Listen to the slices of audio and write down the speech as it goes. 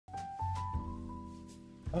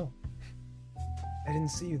Oh, I didn't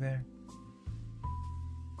see you there.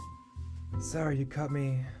 Sorry you caught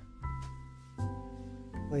me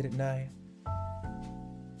late at night.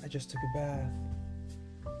 I just took a bath.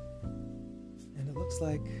 And it looks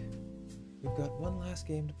like we've got one last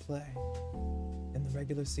game to play in the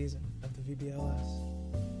regular season of the VBL-S.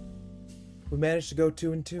 We managed to go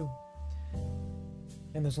 2-2.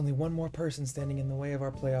 And there's only one more person standing in the way of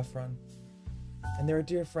our playoff run. And they're a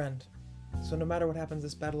dear friend. So no matter what happens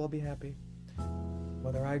this battle, I'll be happy.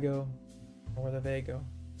 Whether I go or whether they go.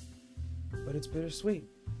 But it's bittersweet,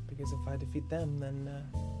 because if I defeat them, then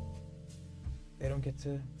they don't get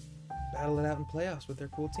to battle it out in playoffs with their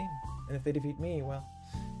cool team. And if they defeat me, well,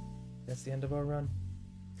 that's the end of our run.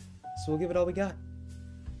 So we'll give it all we got,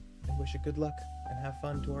 and wish it good luck and have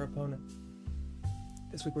fun to our opponent.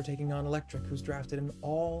 This week we're taking on Electric, who's drafted an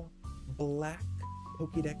all-black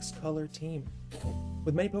Pokédex color team,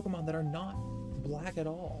 with many Pokemon that are not black at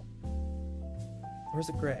all. Or is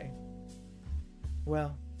it gray?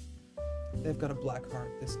 Well, they've got a black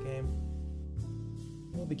heart this game.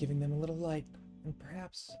 We'll be giving them a little light, and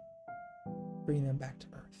perhaps bringing them back to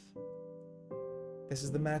Earth. This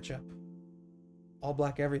is the matchup. All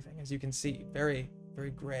black everything, as you can see. Very,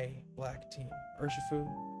 very gray black team. Urshifu,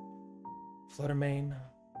 Fluttermane,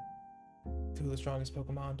 two of the strongest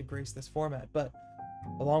Pokemon to grace this format, but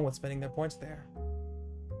along with spending their points there,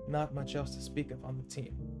 not much else to speak of on the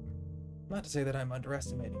team. Not to say that I'm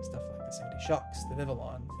underestimating stuff like the Sandy Shocks, the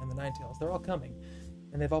Vivillon, and the Ninetales. They're all coming,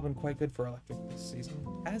 and they've all been quite good for Electric this season,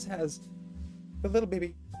 as has the little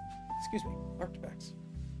baby, Arctipex.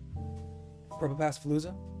 Probopass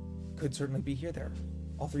Palooza could certainly be here. There,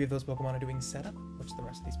 all three of those Pokemon are doing setup, which the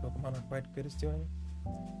rest of these Pokemon are quite good at doing.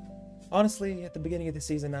 Honestly, at the beginning of the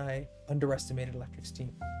season, I underestimated Electric's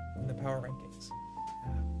team in the power rankings.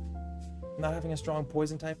 Not having a strong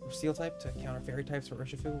Poison type or Steel type to counter Fairy types for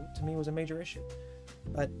Urshifu to me was a major issue.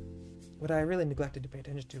 But what I really neglected to pay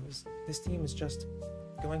attention to is this team is just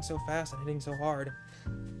going so fast and hitting so hard.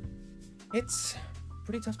 It's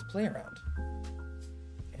pretty tough to play around.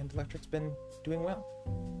 And Electric's been doing well,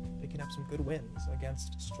 picking up some good wins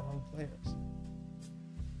against strong players.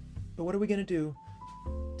 But what are we going to do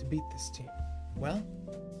to beat this team? Well,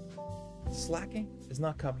 Slacking is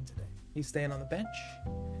not coming today. He's staying on the bench.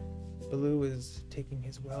 Baloo is taking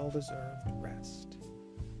his well-deserved rest.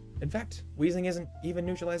 In fact, Weezing isn't even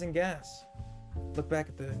neutralizing gas. Look back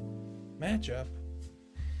at the matchup.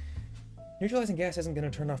 Neutralizing gas isn't going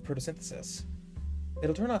to turn off photosynthesis.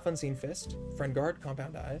 It'll turn off Unseen Fist, Friend Guard,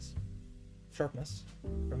 Compound Eyes, Sharpness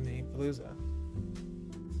from the Palooza.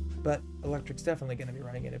 But Electric's definitely going to be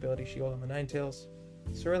running an Ability Shield on the Ninetales,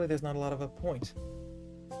 so really there's not a lot of a point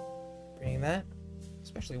bringing that,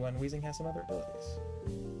 especially when Weezing has some other abilities.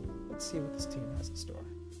 Let's see what this team has in store.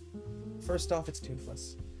 First off, it's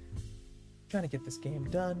Toothless. Trying to get this game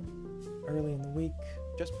done early in the week,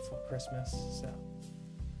 just before Christmas, so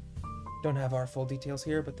don't have our full details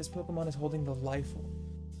here, but this Pokemon is holding the Life Orb,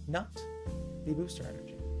 not the Booster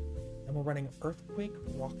Energy. And we're running Earthquake,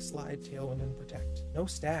 Rock Slide, Tailwind, and Protect. No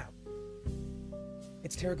Stab.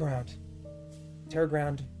 It's Terra Ground. Terra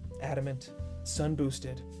Ground, Adamant, Sun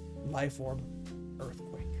Boosted, Life Orb,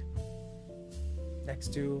 Earthquake.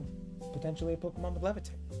 Next to potentially a Pokemon with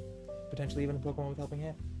Levitate. Potentially even a Pokemon with Helping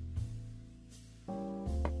Hand.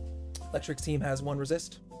 Electric's team has 1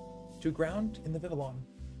 Resist, 2 Ground in the Vivillon,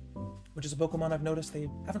 which is a Pokemon I've noticed they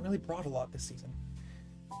haven't really brought a lot this season.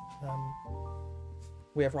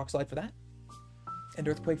 We have Rock Slide for that, and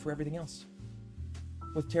Earthquake for everything else.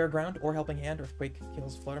 With Terra Ground or Helping Hand, Earthquake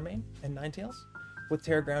kills Fluttermane and Ninetales. With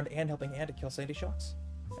Terra Ground and Helping Hand, it kills Sandy Shocks.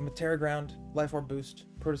 And with Terra Ground, Life Orb boost,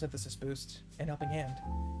 Photosynthesis boost, and Helping Hand,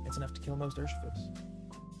 it's enough to kill most Urshifus.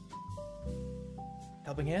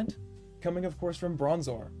 Helping Hand, coming of course from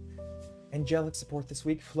Bronzor. Angelic support this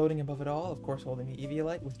week, floating above it all, of course holding the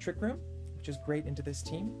Eviolite with Trick Room, which is great into this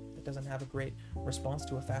team that doesn't have a great response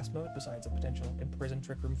to a fast mode besides a potential Imprisoned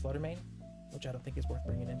Trick Room Fluttermane, which I don't think is worth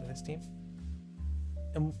bringing into this team.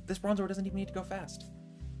 And this Bronzor doesn't even need to go fast.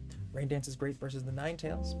 Rain Dance is great versus the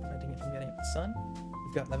Ninetales, preventing it from getting up the sun.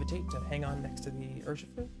 We've got Levitate to hang on next to the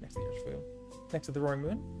Urshifu, next to the Roaring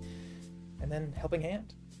Moon. And then Helping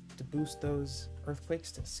Hand to boost those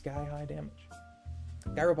Earthquakes to sky-high damage.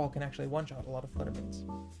 Gyro Ball can actually one-shot a lot of Fluttermanes.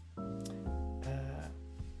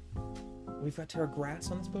 We've got Terra Grass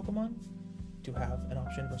on this Pokemon to have an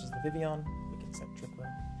option versus the Vivillon. We can set Trick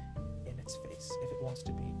Room in its face if it wants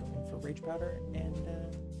to be going for Rage Powder and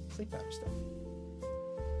Sleep Powder stuff.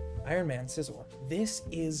 Iron Man Scizor. This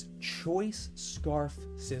is Choice Scarf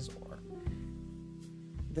Scizor.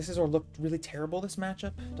 This Scizor looked really terrible this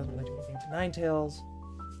matchup. Doesn't really do anything to Ninetales.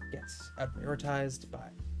 gets out-prioritized by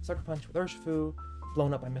Sucker Punch with Urshifu,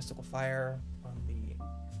 blown up by Mystical Fire on the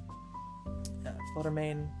Flutter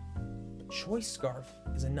Mane. But Choice Scarf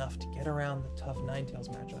is enough to get around the tough Ninetales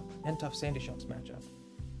matchup and tough Sandy Shocks matchup.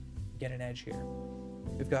 Get an edge here.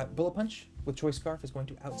 We've got Bullet Punch with Choice Scarf is going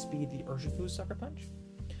to outspeed the Urshifu's Sucker Punch.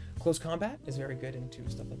 Close Combat is very good into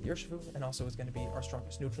stuff like the Urshifu, and also is going to be our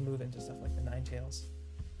strongest neutral move into stuff like the Ninetales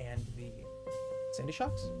and the Sandy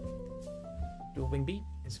Shocks. Dual Wing Beat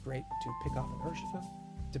is great to pick off an Urshifu,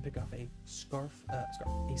 to pick off a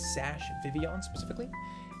a Sash Vivillon specifically,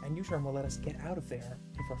 and U-Turn will let us get out of there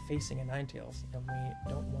if we're facing a Ninetales and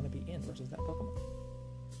we don't want to be in versus that Pokemon.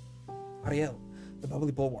 Ariel, the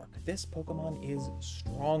Bubbly Bulwark. This Pokemon is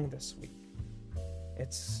strong this week.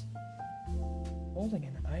 It's holding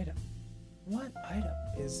an item. What item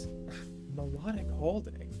is Melodic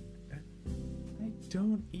holding? I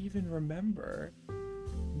don't even remember.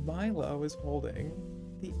 Milo is holding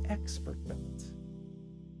the Expert Belt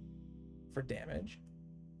for damage.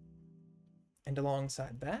 And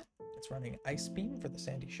alongside that, it's running Ice Beam for the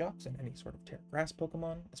Sandy Shocks and any sort of Terra Grass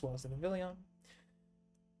Pokemon, as well as the Pavilion.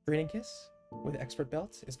 Draining Kiss with Expert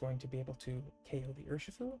Belt is going to be able to KO the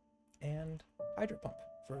Urshifu, and Hydro Pump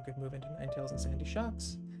for a good move into Ninetales and Sandy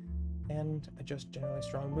Shocks, and a just generally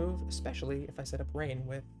strong move, especially if I set up Rain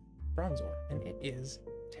with Bronzor, and it is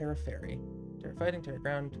Terra Fairy. Terra Fighting, Terra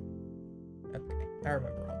Ground. Okay, I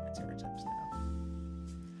remember all my Terra types now.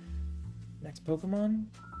 Next Pokemon,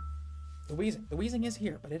 the Weezing. The Weezing is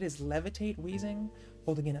here, but it is Levitate Weezing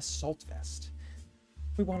holding an Assault Vest.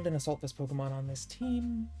 We wanted an Assault Vest Pokemon on this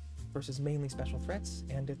team versus mainly special threats,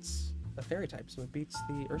 and it's a Fairy type, so it beats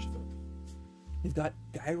the Urshifu. We've got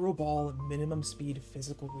Gyro Ball minimum speed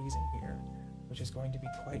physical Weezing here, which is going to be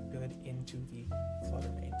quite good into the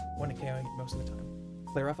Flutter Mane, when it KOing it most of the time.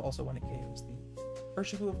 Flare Off also when it KOs the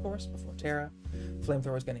Urshifu, of course, before Terra.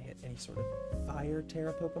 Flamethrower is going to hit any sort of Fire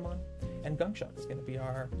Terra Pokemon, and Gunk Shot is going to be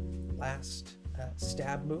our last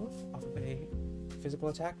stab move off of a physical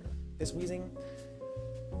attacker. This Weezing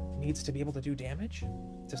needs to be able to do damage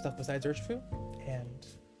to stuff besides Urshifu, and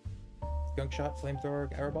Gunk Shot, Flamethrower,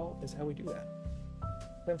 Gyro Ball is how we do that.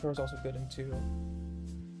 Flamethrower is also good into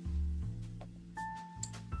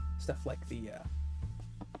stuff like the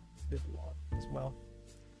Vivillon as well.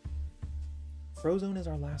 Frozone is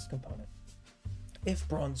our last component. If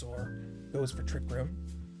Bronzor goes for Trick Room,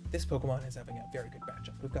 this Pokemon is having a very good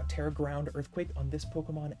matchup. We've got Terra Ground Earthquake on this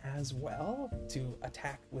Pokemon as well to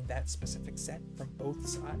attack with that specific set from both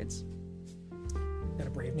sides. Got a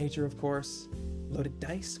Brave Nature, of course. Loaded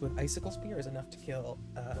Dice with Icicle Spear is enough to kill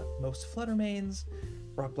most Flutter Manes.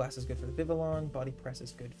 Rock Blast is good for the Vivillon. Body Press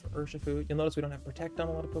is good for Urshifu. You'll notice we don't have Protect on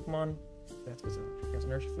a lot of Pokemon. That's because of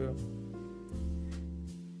an Urshifu.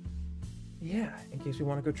 Yeah, in case we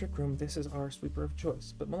want to go Trick Room, this is our sweeper of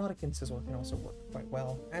choice. But Melodic and Scizor can also work quite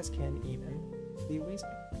well, as can even the Weezing.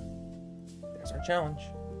 There's our challenge.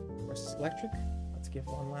 Versus Electric. Let's give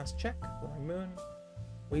one last check. Roaring Moon.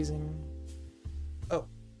 Weezing. Oh,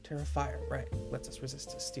 Terra Fire, right. Lets us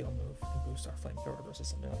resist a Steel move and boost our Flamethrower versus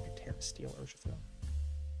something like a Terra Steel Urshifu.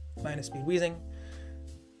 Minus Speed Weezing.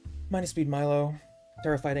 Minus Speed Milo.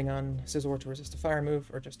 Terra Fighting on Scizor to resist a Fire move,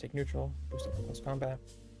 or just take neutral, boost up for close combat.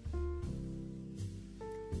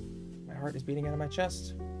 My heart is beating out of my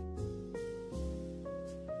chest.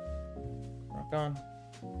 Rock on.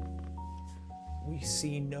 We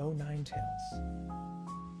see no Ninetales.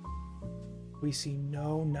 We see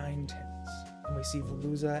no Ninetales. And we see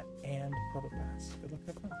Veluza and Probopass. Good luck,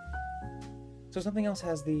 have fun. So something else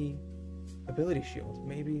has the ability shield.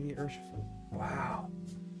 Maybe the Urshifu. Wow.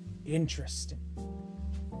 Interesting.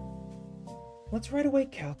 Let's right away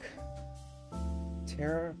calc.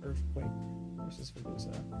 Terra Earthquake versus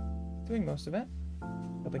Veluza. Doing most of it.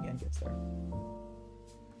 Hope again gets there.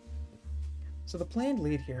 So the planned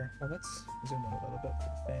lead here, well, let's zoom in a little bit for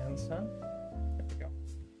the fans, huh? There we go.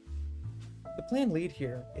 The planned lead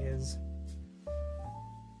here is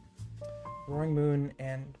Roaring Moon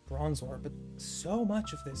and Bronzor, but so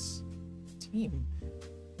much of this team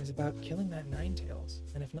is about killing that Ninetales.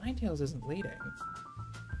 And if Ninetales isn't leading,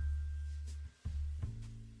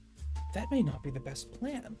 that may not be the best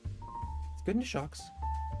plan. It's good into Shocks,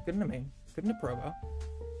 good into Main, good into Probo.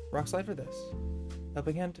 Rock Slide for this.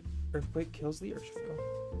 Helping Hand Earthquake kills the Urshifu.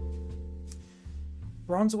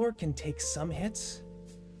 Bronzor can take some hits,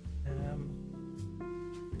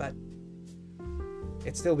 but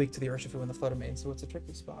it's still weak to the Urshifu and the Flutter Mane, so it's a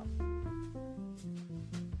tricky spot.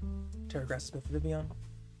 Terra Grass is good for Vivillon.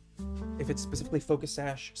 If it's specifically Focus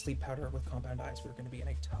Sash, Sleep Powder with Compound Eyes, we're going to be in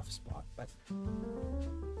a tough spot, but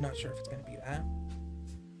not sure if it's going to be that.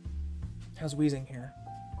 How's Weezing here?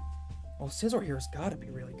 Well, Scizor here has got to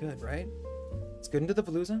be really good, right? It's good into the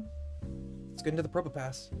Veluza. It's good into the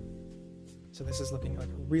Probopass. So this is looking like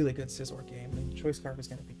a really good Scizor game, and Choice Scarf is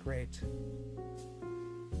going to be great.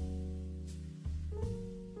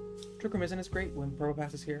 Trick Room isn't as great when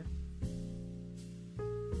Probopass is here.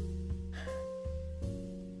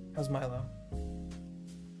 How's Milo?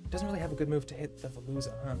 Doesn't really have a good move to hit the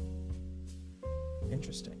Veluza, huh?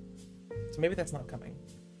 Interesting. So maybe that's not coming.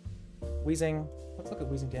 Wheezing. Let's look at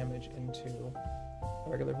Wheezing damage into a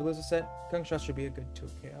regular Veluza set. Gunk Shot should be a good 2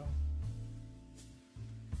 KO.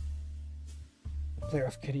 Player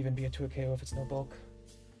F could even be a 2 KO if it's no bulk.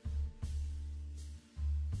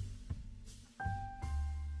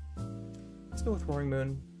 Let's go with Roaring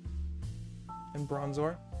Moon and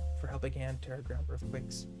Bronzor for Helping Hand, Terra Ground,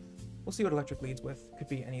 Earthquakes. We'll see what Electric leads with. Could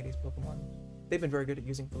be any of these Pokemon. They've been very good at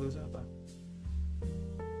using Veluza, but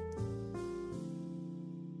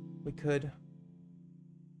we could have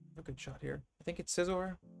a good shot here. I think it's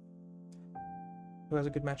Scizor, who has a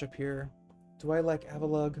good matchup here. Do I like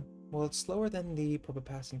Avalugg? Well, it's slower than the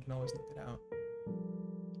Probopass and can always knock it out.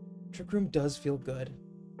 Trick Room does feel good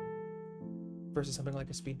versus something like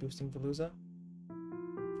a speed boosting Veluza.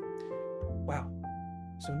 Wow.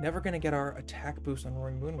 So never going to get our attack boost on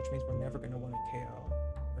Roaring Moon, which means we're never going to want to KO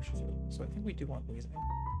Urshifu. So I think we do want Wheezing.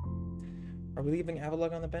 Are we leaving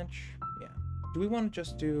Avalugg on the bench? Yeah. Do we want to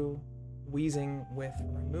just do Wheezing with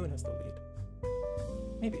Roaring Moon as the lead?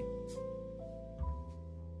 Maybe.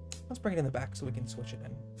 Let's bring it in the back so we can switch it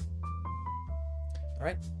in.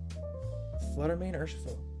 Alright. Fluttermane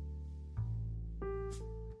Urshifu.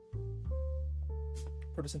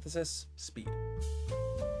 Photosynthesis, speed.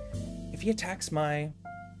 If he attacks my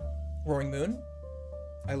Roaring Moon,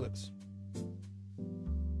 I lose.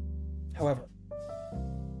 However,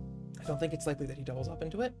 I don't think it's likely that he doubles up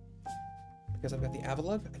into it, because I've got the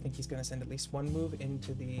Avalugg. I think he's going to send at least one move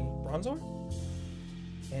into the Bronzor,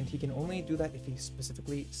 and he can only do that if he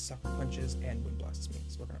specifically Sucker Punches and Wind Blasts me.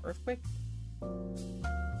 So we're going to Earthquake,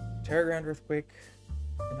 Terra Ground, Earthquake,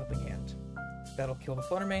 and Helping Hand. That'll kill the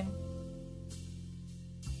Fluttermane.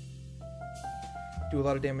 Do a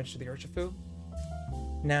lot of damage to the Urshifu.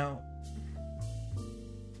 Now,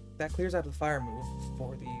 that clears out the fire move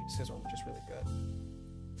for the Scizor, which is really good.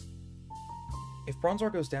 If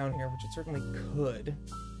Bronzor goes down here, which it certainly could,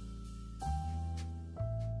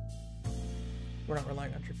 we're not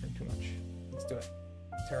relying on Trick Room too much. Let's do it.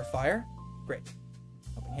 Terra Fire, great.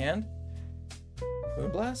 Helping Hand.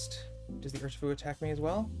 Moonblast. Does the Urshifu attack me as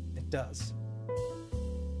well? It does.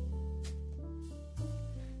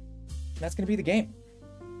 And that's going to be the game.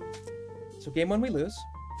 So game 1 we lose.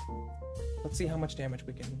 Let's see how much damage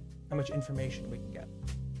we can, how much information we can get.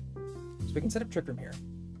 So we can set up Trick Room here.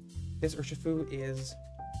 This Urshifu is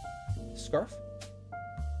Scarf,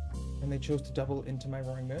 and they chose to double into my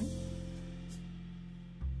Roaring Moon.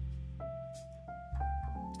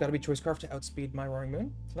 It's got to be Choice Scarf to outspeed my Roaring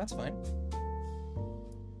Moon, so that's fine.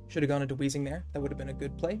 Should have gone into Wheezing there. That would have been a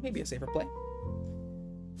good play, maybe a safer play.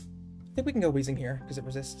 I think we can go Wheezing here, because it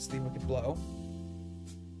resists the Wicked Blow.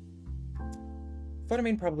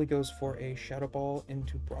 Fluttermane probably goes for a Shadow Ball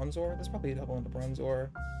into Bronzor. There's probably a double into Bronzor.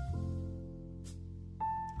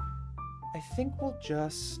 I think we'll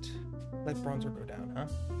just let Bronzor go down, huh?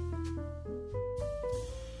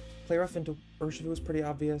 Play Rough into Urshifu is pretty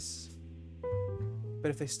obvious. But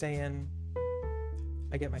if they stay in,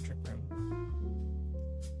 I get my Trick Room.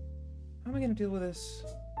 How am I going to deal with this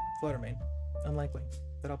Fluttermane? Unlikely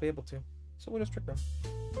that I'll be able to. So we'll just Trick Room.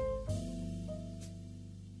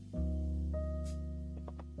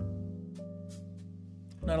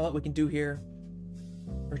 Not a lot we can do here.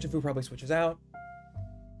 Urshifu probably switches out.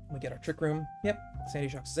 We get our Trick Room. Yep, Sandy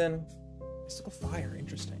Shocks is in. Mystical Fire,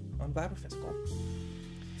 interesting. On Vibra Physical.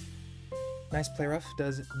 Nice Play Rough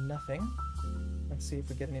does nothing. Let's see if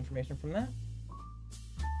we get any information from that.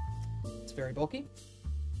 It's very bulky.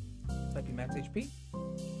 Might be max HP.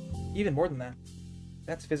 Even more than that.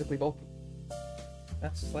 That's physically bulky.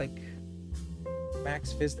 That's like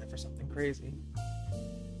max Fizdef or something crazy.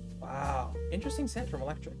 Wow, interesting set from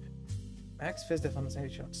Electric. Max Fizdef on the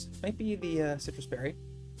Sandy Shocks. Might be the Citrus Berry.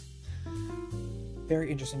 Very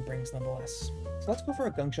interesting brings nonetheless. So let's go for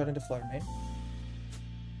a Gunk Shot into Fluttermane.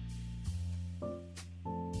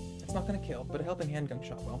 It's not going to kill, but a Helping Hand Gunk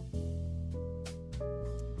Shot will.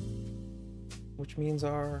 Which means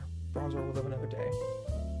our Bronzor will live another day.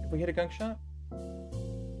 If we hit a Gunk Shot,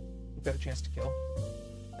 we've got a chance to kill.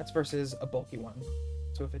 That's versus a bulky one.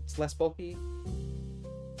 So if it's less bulky,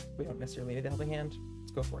 we don't necessarily need the Helping Hand.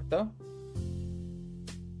 Let's go for it though.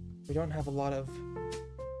 We don't have a lot of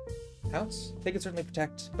outs. They could certainly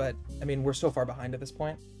protect, but I mean, we're so far behind at this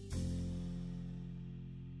point.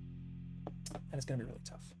 is going to be really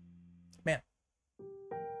tough. Man.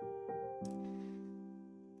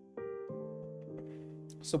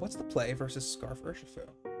 So what's the play versus Scarf Urshifu?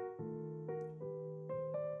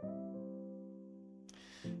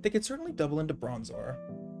 They could certainly double into Bronzor.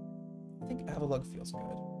 I think Avalugg feels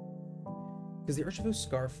good. Because the Urshifu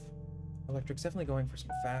Scarf Electric's definitely going for some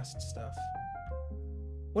fast stuff.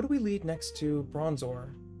 What do we lead next to Bronzor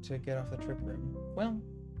to get off the Trick Room? Well,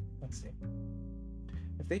 let's see.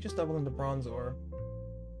 If they just double into Bronzor,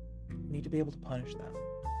 we need to be able to punish them.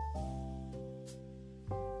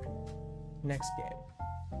 Next game.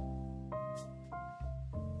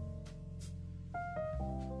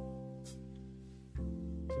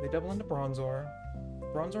 So they double into Bronzor.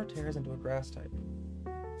 Bronzor tears into a grass type.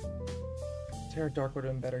 Terra Dark would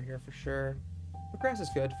have been better here for sure. But grass is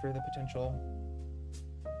good for the potential.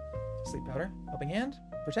 Sleep Powder. Helping Hand.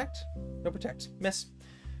 Protect. No protect. Miss.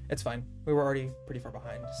 It's fine. We were already pretty far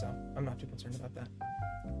behind, so I'm not too concerned about that.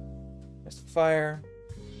 Mystic Fire.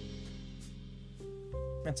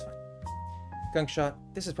 That's fine. Gunk Shot.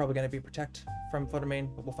 This is probably going to be Protect from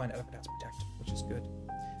Fluttermane, but we'll find out if it has Protect, which is good.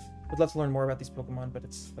 Would love to learn more about these Pokemon, but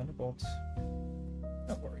it's Thunderbolt.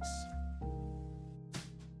 No worries.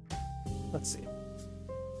 Let's see.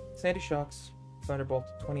 Sandy Shocks, Thunderbolt,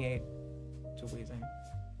 28 to Weezing.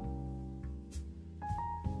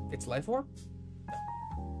 It's Life Orb? No.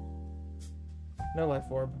 No Life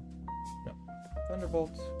Orb. No.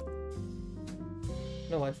 Thunderbolt.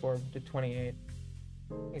 No Life Orb, did 28.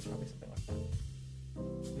 It's probably something like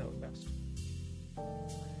that. No best.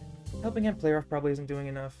 Helping Hand Play Rough probably isn't doing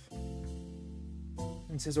enough.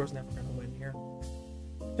 And Scissor's never going to win here.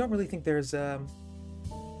 Don't really think there's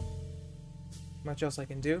much else I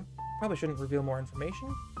can do. Probably shouldn't reveal more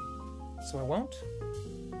information, so I won't.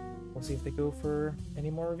 We'll see if they go for any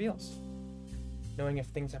more reveals. Knowing if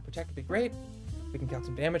things have Protect would be great. We can count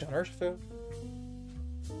some damage on Urshifu.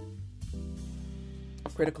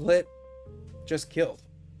 Critical hit. Just killed.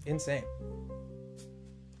 Insane.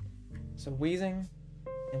 So Weezing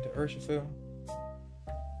into Urshifu.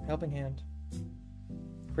 Helping Hand.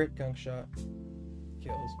 Crit Gunk Shot.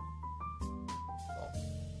 Kills.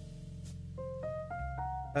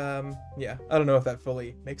 Yeah, I don't know if that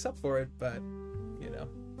fully makes up for it, but, you know.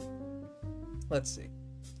 Let's see.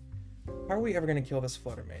 How are we ever going to kill this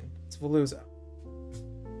Fluttermane? It's Veluza.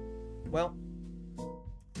 Well,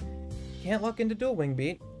 can't luck into Dual Wing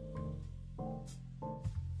Beat.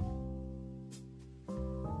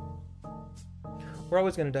 We're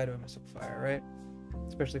always going to die to a Mystic Fire, right?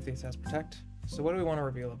 Especially if this has Protect. So what do we want to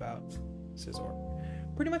reveal about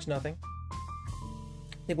Scizor? Pretty much nothing.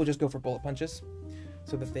 I think we'll just go for Bullet Punches,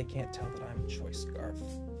 so that they can't tell that I'm Choice Scarf.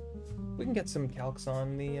 We can get some calcs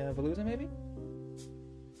on the Veluza, maybe?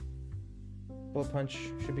 Bullet Punch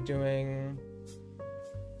should be doing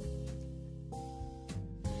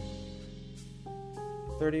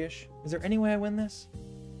 30-ish. Is there any way I win this?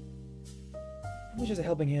 How much is a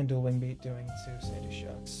Helping Hand Dual Wing Beat doing to Sandy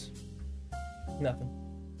Shocks? Nothing.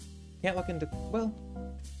 Can't look into... Well,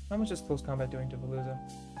 how much is Close Combat doing to Veluza?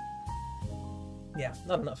 Yeah,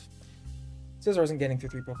 not enough. Scizor isn't getting through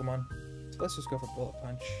 3 Pokemon, so let's just go for Bullet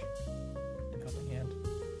Punch and Helping Hand.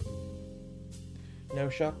 No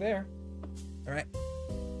shock there. Alright.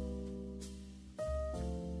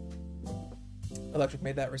 Electric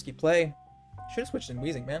made that risky play. Should have switched in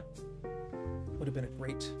Weezing, man. Would have been a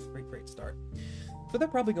great start. So they're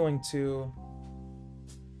probably going to...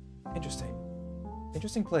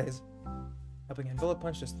 Interesting plays. Helping Hand Bullet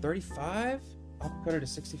Punch does 35. Aqua Cutter to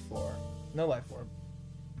 64. No Life Orb.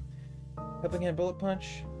 Helping Hand Bullet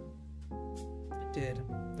Punch did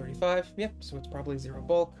 35. Yep, so it's probably 0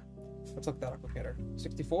 bulk. Let's look at that Aqua Cutter.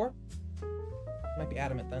 64? Might be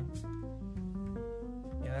Adamant then.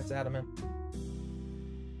 Yeah, that's Adamant.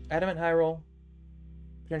 Adamant High Roll.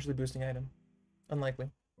 Potentially boosting item. Unlikely.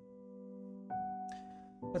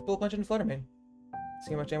 Let's Bullet Punch into Fluttermane.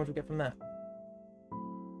 See how much damage we get from that.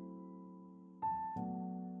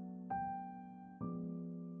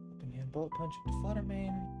 Helping Hand Bullet Punch into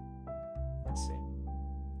Fluttermane. Let's see.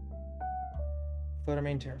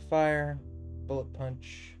 Fluttermane, Terra Fire, Bullet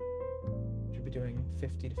Punch. Should be doing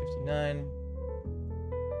 50 to 59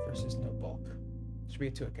 versus no bulk. Should be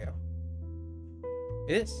a 2 KO.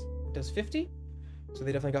 It is. It does 50, so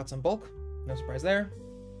they definitely got some bulk. No surprise there.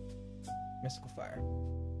 Mystical Fire.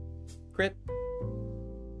 Crit.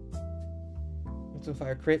 Mystical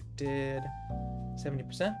Fire crit did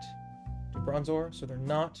 70% to Bronzor, so they're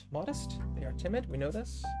not modest. They are timid. We know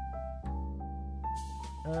this.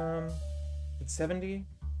 It's 70.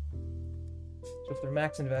 So if they're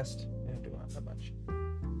max invest, they don't do that much.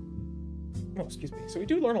 Oh, excuse me. So we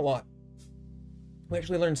do learn a lot. We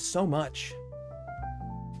actually learned so much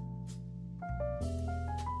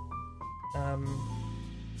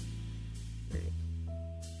Great.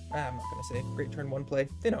 I'm not gonna say great turn 1 play.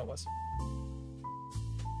 They know it was.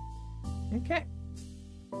 Okay.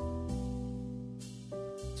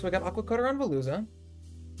 So I got Aqua Coater on Veluza.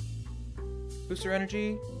 Booster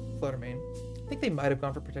Energy, Floater Main. I think they might have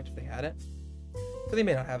gone for Protect if they had it. So they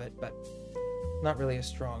may not have it, but not really a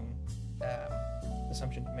strong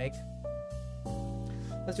assumption to make.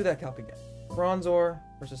 Let's do that calc again. Bronzor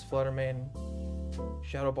versus Flutter Mane.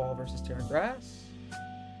 Shadow Ball versus Terra Grass.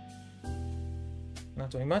 Not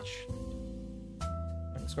doing much.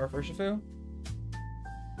 And Scarf Urshifu.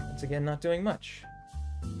 Once again, not doing much.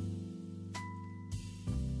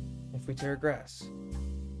 If we Terra Grass.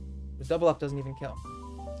 The double up doesn't even kill.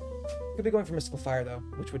 Could be going for Mystical Fire though,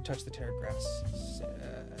 which would touch the Terra Grass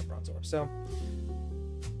Bronzor. So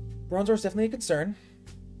Bronzor is definitely a concern.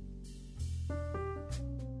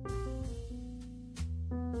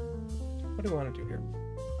 What do we want to do here?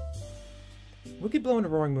 Wicked Blow into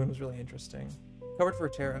Roaring Moon was really interesting. Covered for a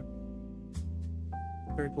Terra.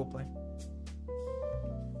 Very cool play.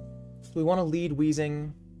 Do we want to lead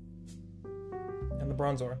Weezing and the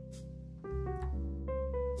Bronzor?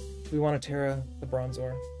 Do we want to Terra the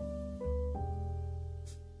Bronzor?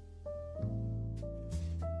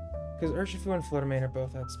 Because Urshifu and Flutter Mane are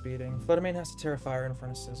both outspeeding. Flutter Mane has to Terra Fire in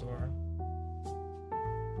front of Scizor.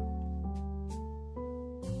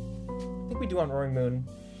 I think we do on Roaring Moon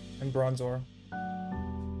and Bronzor.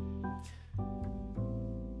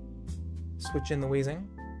 Switch in the Weezing.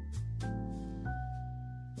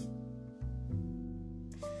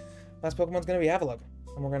 Last Pokemon's going to be Avalugg.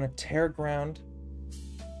 And we're going to Terra Ground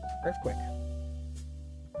Earthquake.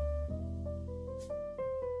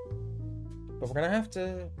 But we're going to have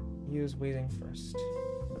to use Weezing first.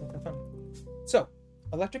 Have fun. So,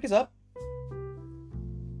 Electric is up.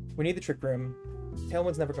 We need the Trick Room.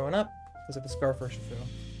 Tailwind's never going up because of the Scarf Urshifu.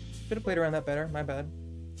 Should have played around that better, my bad.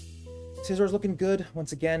 Scizor's looking good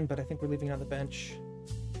once again, but I think we're leaving it on the bench.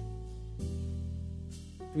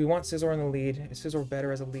 Do we want Scizor in the lead? Is Scizor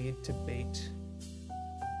better as a lead to bait?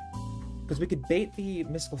 Because we could bait the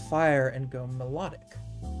Mystical Fire and go Melodic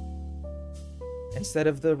instead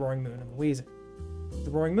of the Roaring Moon and the Weezing.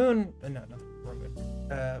 The Roaring Moon... no, not the Roaring Moon.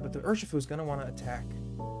 But the Urshifu is going to want to attack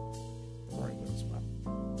the Roaring Moon as well.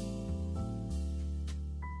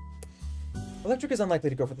 Electric is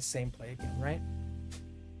unlikely to go for the same play again, right?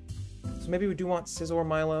 So maybe we do want Scizor,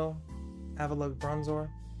 Milo, Avalugg, Bronzor.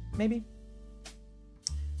 Maybe.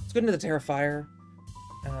 Let's go into the Terra Fire.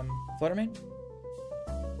 Flutter Mane?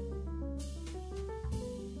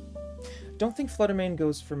 Don't think Flutter Mane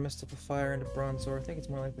goes for Mystical Fire into Bronzor. I think it's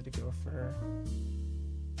more likely to go for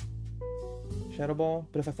Shadow Ball.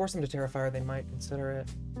 But if I force them to Terra Fire, they might consider it.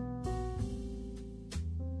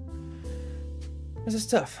 This is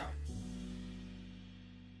tough.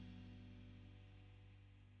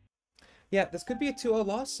 Yeah, this could be a 2-0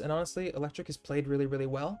 loss, and honestly, Electric has played really, really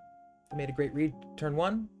well. They made a great read turn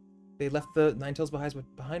 1. They left the Ninetales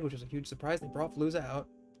behind, which was a huge surprise. They brought Veluza out,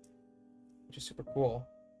 which is super cool.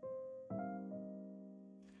 I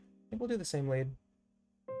think we'll do the same lead.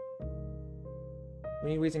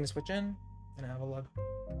 We need Weezing to switch in, and Avalugg.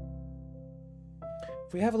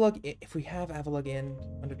 If we have Avalugg in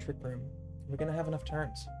under Trick Room, we're gonna have enough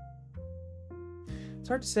turns. It's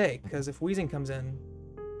hard to say, because if Weezing comes in,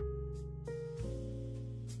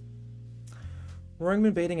 Roaring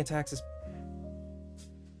Moon baiting attacks is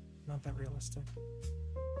not that realistic.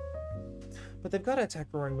 But they've got to attack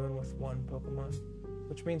Roaring Moon with one Pokemon,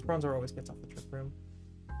 which means Bronzor always gets off the Trick Room.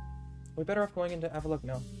 Are we better off going into Avalugg?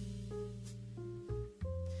 No.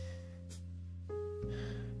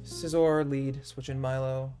 Scizor, lead, switch in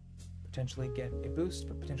Milo, potentially get a boost,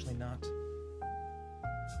 but potentially not.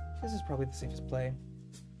 This is probably the safest play.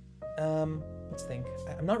 Let's think.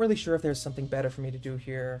 I'm not really sure if there's something better for me to do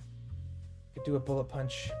here. Could do a Bullet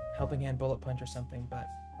Punch, Helping Hand Bullet Punch or something, but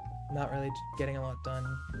not really getting a lot done.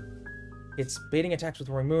 It's baiting attacks with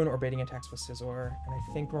Roaring Moon or baiting attacks with Scizor, and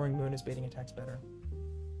I think Roaring Moon is baiting attacks better.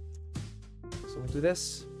 So we'll do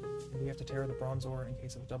this, and we have to Terra the Bronzor in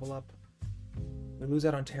case of a double up. We lose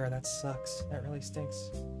out on Terra, that sucks. That really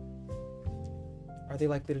stinks. Are they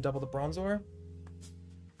likely to double the Bronzor?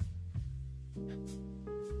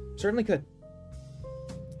 Certainly could.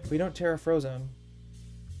 If we don't Terra Frozone,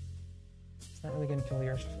 it's not really going to kill the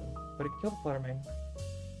Urshifu, but it can kill the Flutter Mane.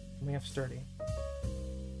 And we have Sturdy.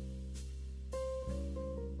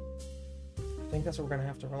 I think that's what we're going to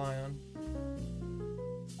have to rely on.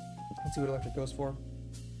 Let's see what Electric goes for.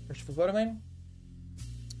 Urshifu Flutter Mane?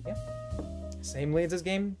 Yeah. Same leads as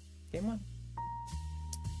game 1.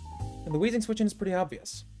 And the Weezing switch in is pretty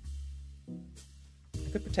obvious.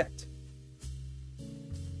 I could Protect.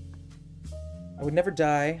 I would never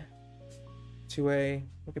die to a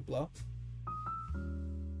Wicked Blow.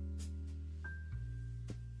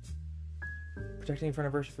 Protecting in front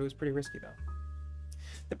of Urshifu is pretty risky, though.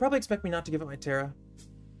 They probably expect me not to give up my Terra.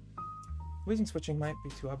 Weezing switching might be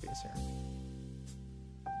too obvious here.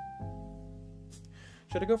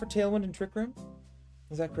 Should I go for Tailwind and Trick Room?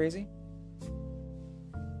 Is that crazy?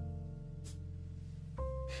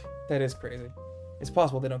 That is crazy. It's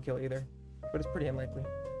possible they don't kill either, but it's pretty unlikely.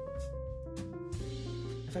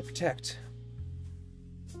 If I protect,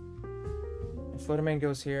 if Fluttermane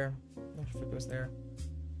goes here, Urshifu goes there.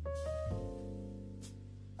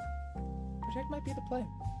 Protect might be the play.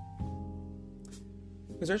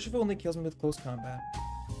 Because Urshifu only kills me with close combat.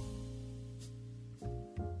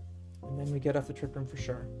 And then we get off the Trick Room for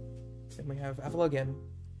sure. Then we have Avalugg again.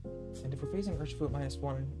 And if we're facing Urshifu at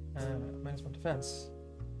 -1 defense,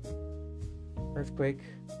 Earthquake,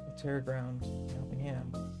 Terra Ground, Helping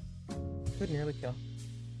Hand. Could nearly kill.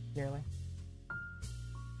 Nearly.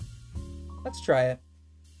 Let's try it.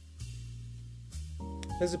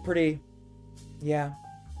 This is a pretty... yeah.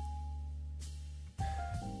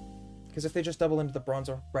 Because if they just double into the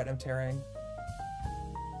Bronzor, right, I'm Terraing.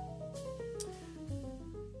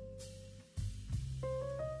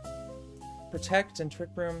 Protect and Trick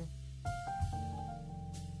Room.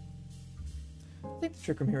 I think the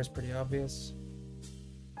Trick Room here is pretty obvious.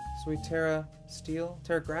 So we Terra Steel,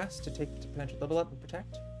 Terra Grass to take the potential double up and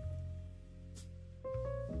protect.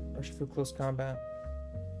 Urshifu close combat.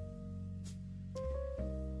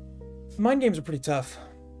 Mind games are pretty tough.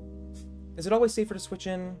 Is it always safer to switch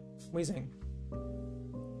in Weezing?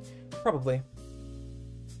 Probably.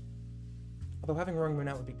 Although having Roaring Moon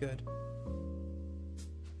out would be good.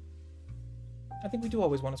 I think we do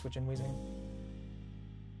always want to switch in Weezing.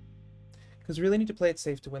 Because we really need to play it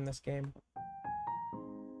safe to win this game.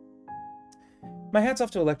 My hat's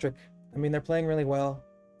off to Electric. I mean, they're playing really well.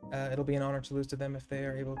 It'll be an honor to lose to them if they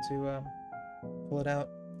are able to pull it out.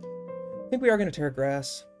 I think we are going to Terra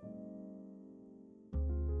Grass.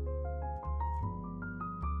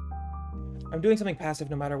 I'm doing something passive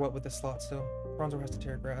no matter what with this slot still. Bronzor has to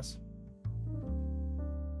Terra Grass.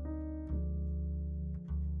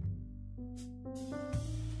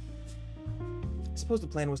 I suppose the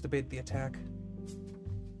plan was to bait the attack.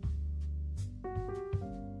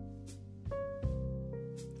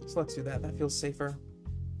 So let's do that. That feels safer.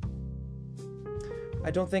 I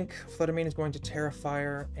don't think Fluttermane is going to Terra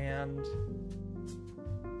Fire and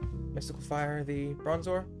Mystical Fire the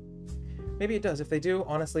Bronzor. Maybe it does. If they do,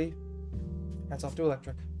 honestly, hats off to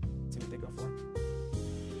Electric. Let's see what they go for.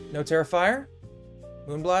 No Terra Fire,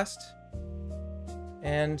 Moonblast,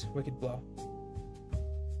 and Wicked Blow.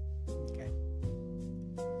 Okay.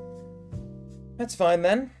 That's fine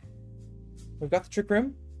then. We've got the Trick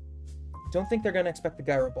Room. Don't think they're going to expect the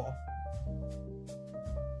Gyro Ball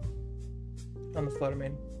on the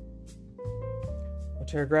Fluttermane. No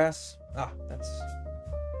Terra Grass. Ah, that's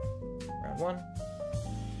round one.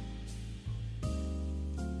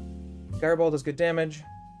 Gyro Ball does good damage.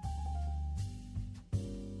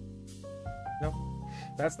 Nope,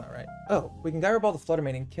 that's not right. Oh, we can Gyro Ball the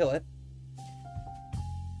Fluttermane and kill it.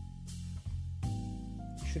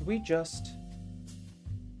 Should we just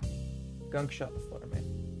Gunk Shot the Fluttermane?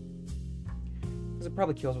 Because it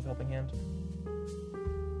probably kills with Helping Hand.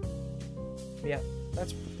 Yeah,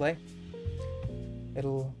 that's the play.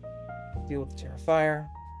 It'll deal with the Terra Fire.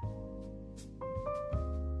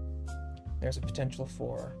 There's a potential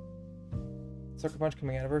for Sucker Punch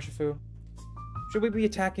coming out of Urshifu. Should we be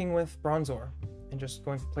attacking with Bronzor and just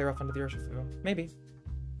going for Play Rough onto the Urshifu? Maybe.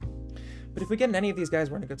 But if we get in any of these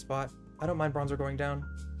guys, we're in a good spot. I don't mind Bronzor going down.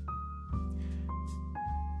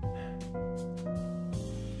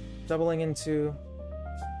 Doubling into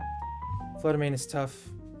Fluttermane is tough.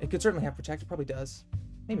 It could certainly have Protect. It probably does.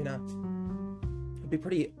 Maybe not. It'd be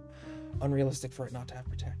pretty unrealistic for it not to have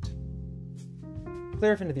Protect. Play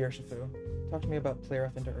Rough into the Urshifu. Talk to me about Play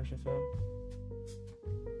Rough into Urshifu.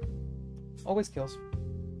 Always kills.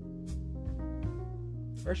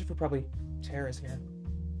 Urshifu probably Terras here.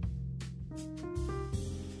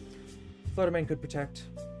 Fluttermane could Protect.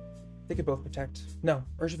 They could both Protect. No,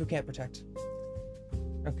 Urshifu can't Protect.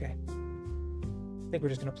 Okay. I think we're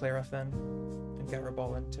just going to Play Rough then. And Gyro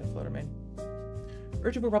Ball into Fluttermane.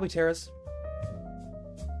 Urshifu probably Terras.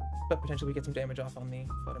 But potentially we get some damage off on the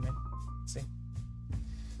Fluttermane. Let's see.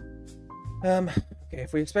 Okay,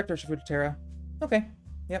 if we expect Urshifu to Terra. Okay,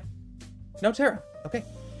 yep. No Terra. Okay.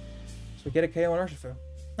 So we get a KO on Urshifu.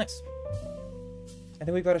 Nice. I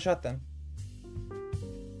think we've got a shot then.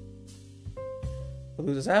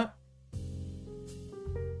 Veluza's out.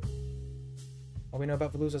 What we know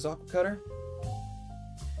about Veluza's Aqua Cutter?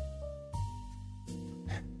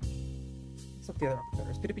 the other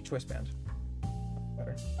uppercutters? Could it be Choice Band?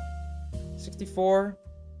 Better. 64.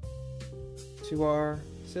 2R.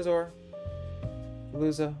 Scizor.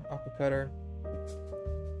 Veluza. Aquacutter.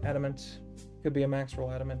 Adamant. Could be a max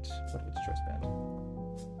roll Adamant. What if it's Choice Band?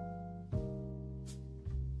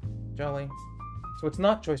 Jolly. So it's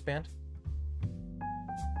not Choice Band.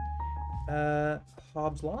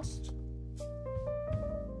 Hobbs lost.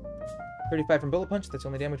 35 from Bullet Punch. That's the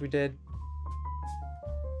only damage we did.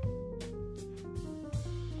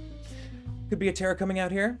 Could be a Terra coming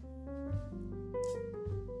out here.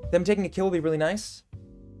 Them taking a kill will be really nice.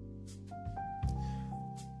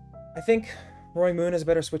 I think Roaring Moon is a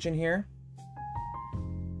better switch in here.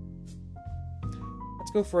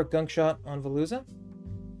 Let's go for a Gunk Shot on Veluza.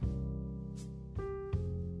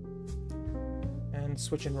 And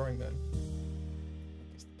switch in Roaring Moon.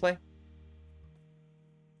 Play.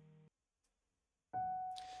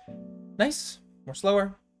 Nice. More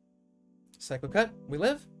slower. Psycho Cut. We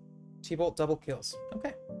live. T-Bolt double kills.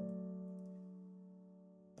 Okay.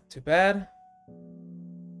 Not too bad.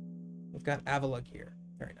 We've got Avalugg here.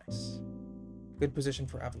 Very nice. Good position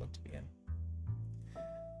for Avalugg to be in.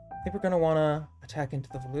 I think we're going to want to attack into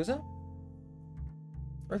the Veluza.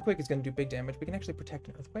 Earthquake is going to do big damage. We can actually protect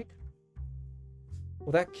an Earthquake.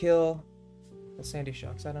 Will that kill the Sandy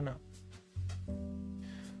Shocks? I don't know.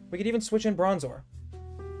 We could even switch in Bronzor.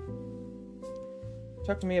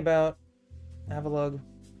 Talk to me about Avalugg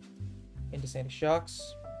into Sandy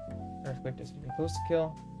Shocks. Earthquake doesn't even close to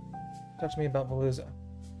kill. Talk to me about Veluza.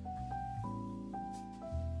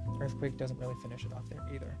 Earthquake doesn't really finish it off there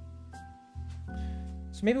either.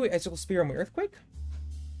 So maybe we Icicle Spear and we Earthquake?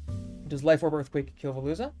 Does Life Orb Earthquake kill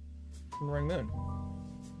Veluza from Roaring Moon?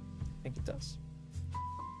 I think it does.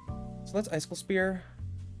 So let's Icicle Spear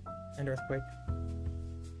and Earthquake.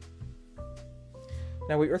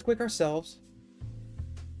 Now we Earthquake ourselves.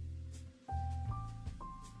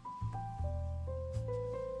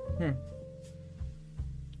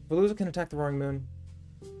 Veluza can attack the Roaring Moon.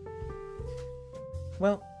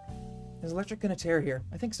 Well, is Electric gonna tear here?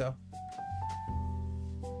 I think so.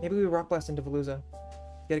 Maybe we Rock Blast into Veluza.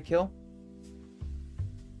 Get a kill?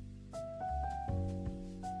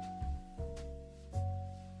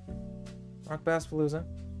 Rock Blast Veluza.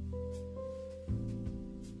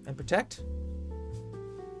 And protect?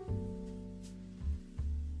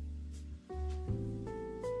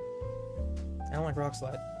 I don't like Rock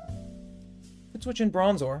Slide. Could switch in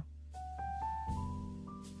Bronzor.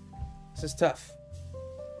 This is tough.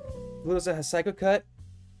 Veluza has Psycho Cut.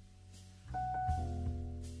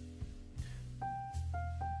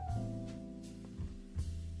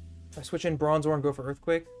 If I switch in Bronzor and go for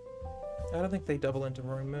Earthquake, I don't think they double into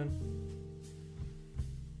Roaring Moon.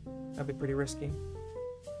 That'd be pretty risky.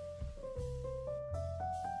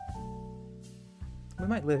 We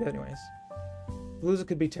might live anyways. Veluza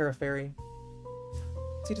could be Terra Fairy.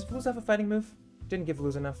 See, does Veluza have a fighting move? Didn't give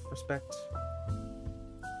Veluza enough respect.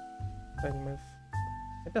 Fighting move.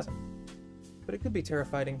 It doesn't. But it could be Terra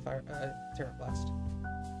Fighting Fire, Terra Blast.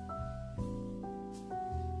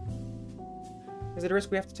 Is it a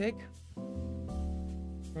risk we have to take?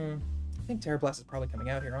 I think Terra Blast is probably coming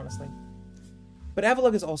out here, honestly. But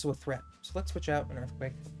Avalugg is also a threat, so let's switch out an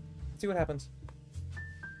Earthquake. See what happens.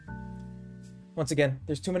 Once again,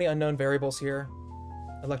 there's too many unknown variables here.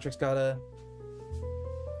 Electric's got a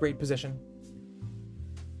great position.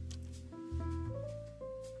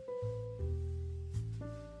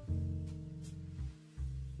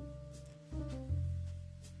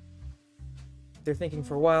 They're thinking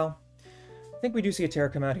for a while. I think we do see a Terra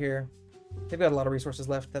come out here. They've got a lot of resources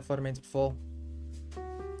left. That flood remains at full.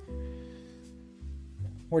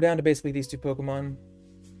 We're down to basically these two Pokemon.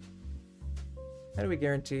 How do we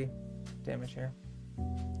guarantee damage here?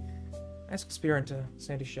 Icicle Spear into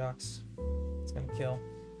Sandy Shocks. It's gonna kill.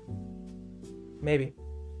 Maybe.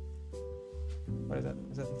 What is that?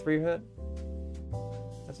 Is that the 3-hit?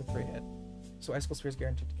 That's a 3-hit. So Icicle Spear is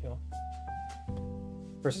guaranteed to kill.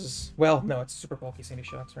 Versus, well, no, it's super bulky Sandy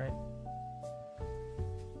Shocks, right?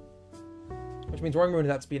 Which means Roaring Moon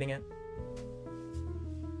is outspeeding it.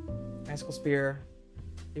 Icicle Spear,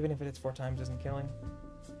 even if it hits 4 times, isn't killing.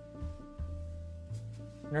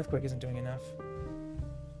 An Earthquake isn't doing enough.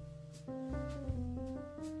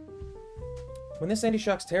 When this Sandy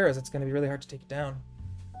Shocks Terras, it's going to be really hard to take it down.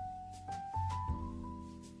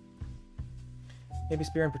 Maybe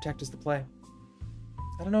Spear and Protect is the play.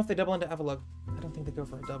 I don't know if they double into Avalugg. I don't think they go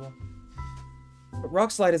for a double. But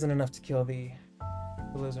Rock Slide isn't enough to kill the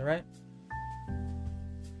Veluza, right?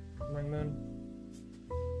 Ring Moon.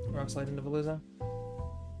 Rock Slide into Veluza.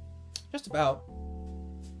 Just about.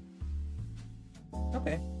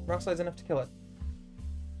 Okay, Rock Slide's enough to kill it.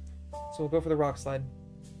 So we'll go for the Rock Slide.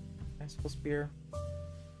 Icicle Spear.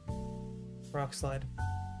 Rock Slide.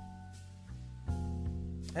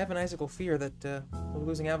 I have an Icicle Fear that we're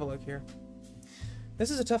losing Avalok here.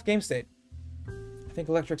 This is a tough game state. I think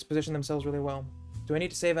Electric's positioned themselves really well. Do I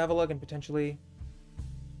need to save Avalok and potentially...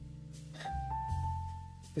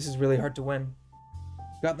 This is really hard to win.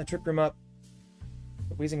 Gotten the Trick Room up.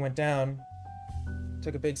 The Wheezing went down.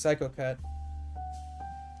 Took a big Psycho Cut.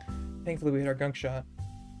 Thankfully we hit our Gunk Shot.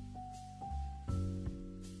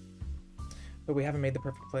 But we haven't made the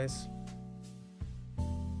perfect plays.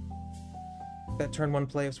 That turn 1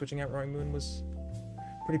 play of switching out Roaring Moon was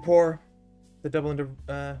pretty poor. The double into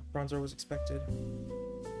Bronzor was expected.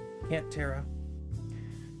 Can't Terra.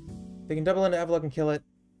 They can double into Avalok and kill it.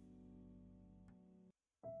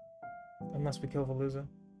 Unless we kill Veluza.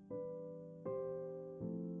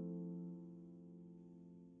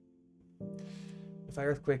 If I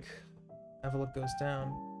Earthquake, Avalok goes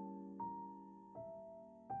down.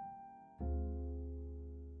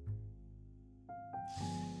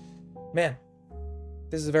 Man,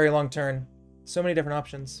 this is a very long turn. So many different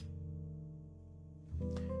options.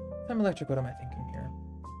 If I'm Electric, what am I thinking here?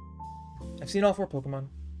 I've seen all 4 Pokemon.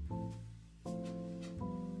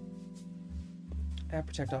 I have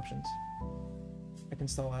Protect options. I can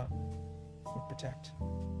stall out with Protect.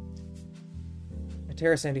 My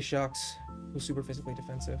Terra Sandy Shocks was super physically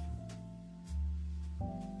defensive.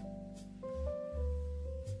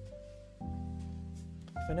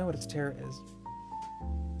 If I know what its Terra is.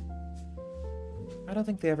 I don't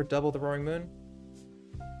think they ever double the Roaring Moon.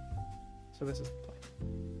 So this is the play.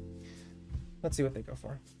 Let's see what they go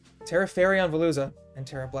for. Terra Fairy on Veluza and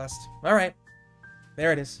Terra Blast. Alright.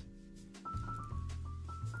 There it is.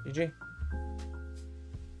 GG.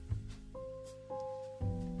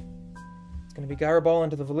 It's going to be Gyro Ball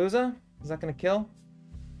into the Veluza. Is that going to kill?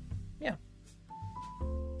 Yeah.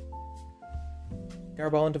 Gyro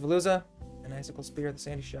Ball into Veluza and Icicle Spear the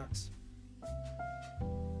Sandy Shocks.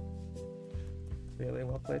 Really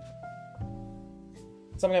well played.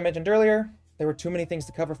 Something I mentioned earlier, there were too many things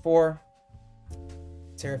to cover for.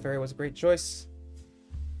 Terra Fairy was a great choice.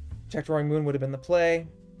 Protect Roaring Moon would have been the play.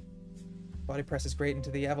 Body Press is great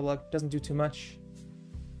into the Avalok, doesn't do too much.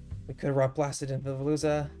 We could have Rock Blasted into the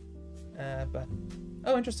Veluza, but...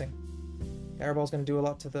 Oh, interesting. Gyro Ball's going to do a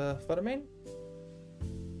lot to the Fluttermane.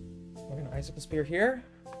 We're going to Icicle Spear here.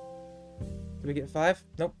 Did we get 5?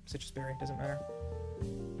 Nope, Citrus Berry, doesn't matter.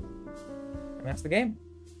 And that's the game.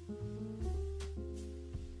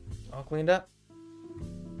 All cleaned up.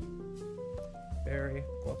 Very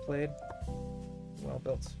well played. Well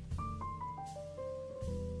built.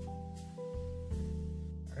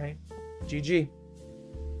 Alright. GG.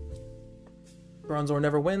 Bronzor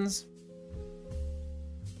never wins.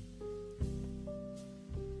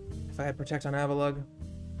 If I had Protect on Avalug,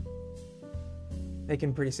 they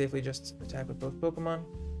can pretty safely just attack with both Pokemon.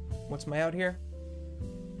 What's my out here?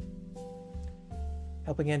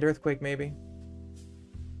 Helping Hand Earthquake, maybe.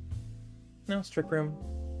 No, it's Trick Room.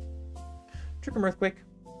 Trick Room Earthquake.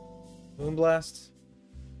 Moonblast.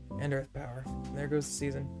 And Earth Power. And there goes the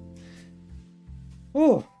season.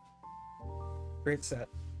 Ooh! Great set.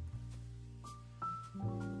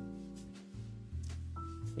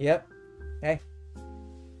 Yep. Hey.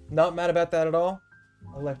 Not mad about that at all.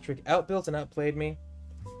 Electric outbuilt and outplayed me.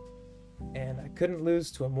 And I couldn't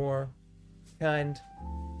lose to a more kind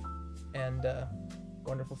and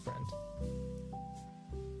wonderful friend.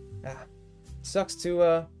 Sucks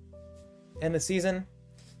to end the season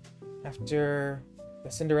after the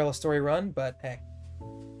Cinderella story run, but hey,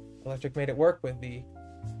 Electric made it work with the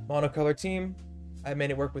monocolor team. I made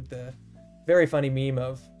it work with the very funny meme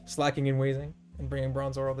of slacking and wheezing and bringing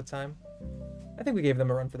Bronzor all the time. I think we gave them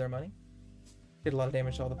a run for their money. Did a lot of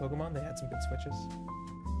damage to all the Pokemon. They had some good switches.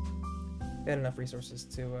 They had enough resources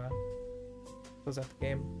to close out the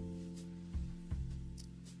game.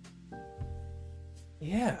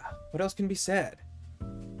 Yeah, what else can be said?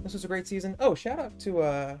 This was a great season. Oh, shout out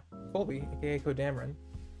to Colby, aka Kodamarin,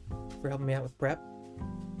 for helping me out with prep.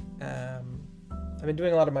 I've been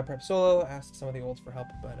doing a lot of my prep solo, asked some of the olds for help,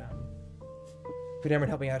 but Kodamarin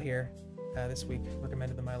helped me out here this week,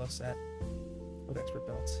 recommended the Milo set with expert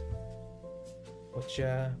belts, which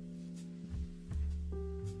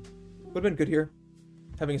would have been good here.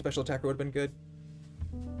 Having a special attacker would have been good.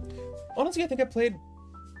 Honestly, I think I played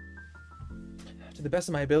to the best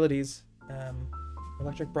of my abilities.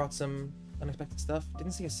 Electric brought some unexpected stuff.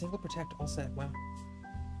 Didn't see a single Protect all set. Wow.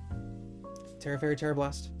 Terra Fairy, Terra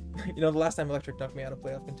Blast. You know, the last time Electric knocked me out of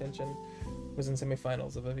playoff contention was in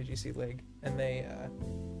semifinals of a VGC League, and they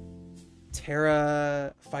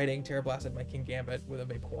Terra Blasted my King Gambit with a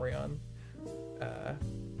Vaporeon.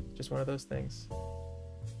 just one of those things.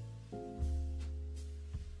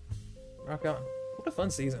 Rock on. What a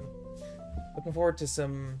fun season. Looking forward to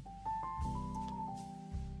some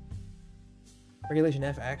Regulation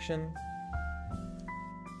F action.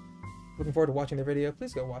 Looking forward to watching their video.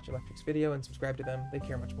 Please go watch Electric's video and subscribe to them. They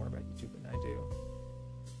care much more about YouTube than I do.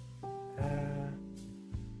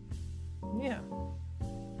 Yeah.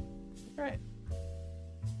 Alright.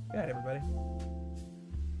 Good night, everybody.